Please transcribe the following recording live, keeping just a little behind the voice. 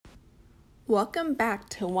Welcome back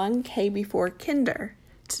to 1K Before Kinder.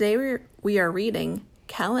 Today we are reading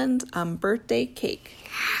Kellen's Birthday Cake.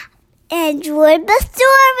 Enjoy the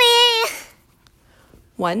story!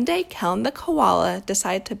 One day, Kellen the koala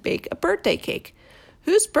decided to bake a birthday cake.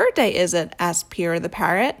 Whose birthday is it? Asked Peter the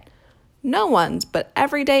parrot. No one's, but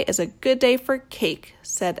every day is a good day for cake,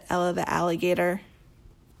 said Ella the alligator.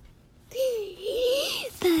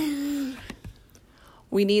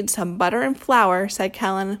 We need some butter and flour, said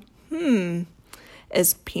Kellen.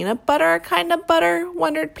 Is peanut butter a kind of butter?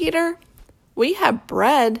 Wondered Peter. We have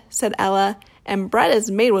bread, said Ella, and bread is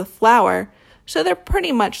made with flour, so they're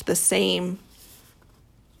pretty much the same.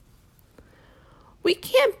 We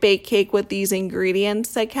can't bake cake with these ingredients,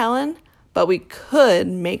 said Kellen, but we could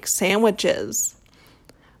make sandwiches.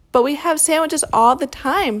 But we have sandwiches all the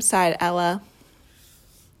time, sighed Ella.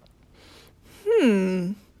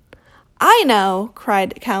 I know,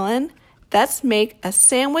 cried Kellen. Let's make a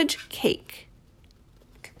sandwich cake.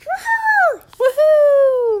 Woohoo!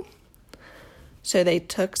 Woohoo! So they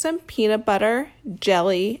took some peanut butter,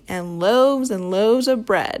 jelly, and loaves of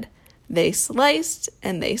bread. They sliced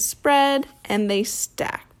and they spread and they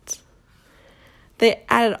stacked. They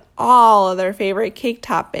added all of their favorite cake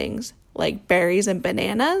toppings, like berries and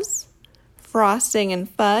bananas, frosting and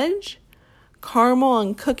fudge, caramel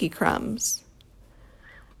and cookie crumbs.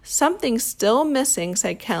 Something's still missing,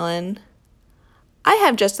 said Kellen. I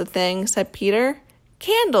have just the thing, said Peter.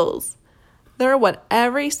 Candles. They're what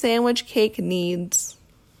every sandwich cake needs.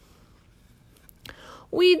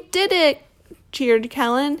 We did it, cheered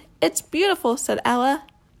Kellen. It's beautiful, said Ella.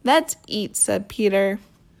 Let's eat, said Peter.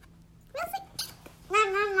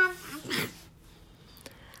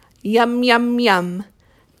 Yum, yum, yum.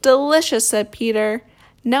 Delicious, said Peter.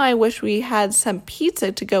 Now I wish we had some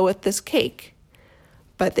pizza to go with this cake.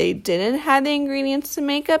 But they didn't have the ingredients to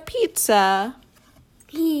make a pizza.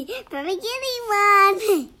 But we're getting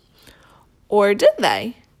one. Or did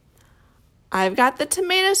they? I've got the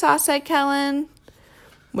tomato sauce, said Kellen,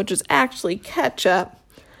 which is actually ketchup.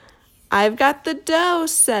 I've got the dough,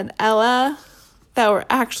 said Ella, that were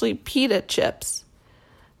actually pita chips.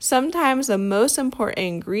 Sometimes the most important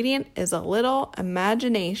ingredient is a little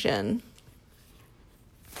imagination.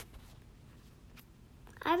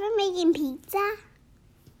 Are we making pizza?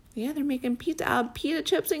 Yeah, they're making pizza out of pita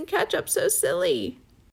chips and ketchup. So silly.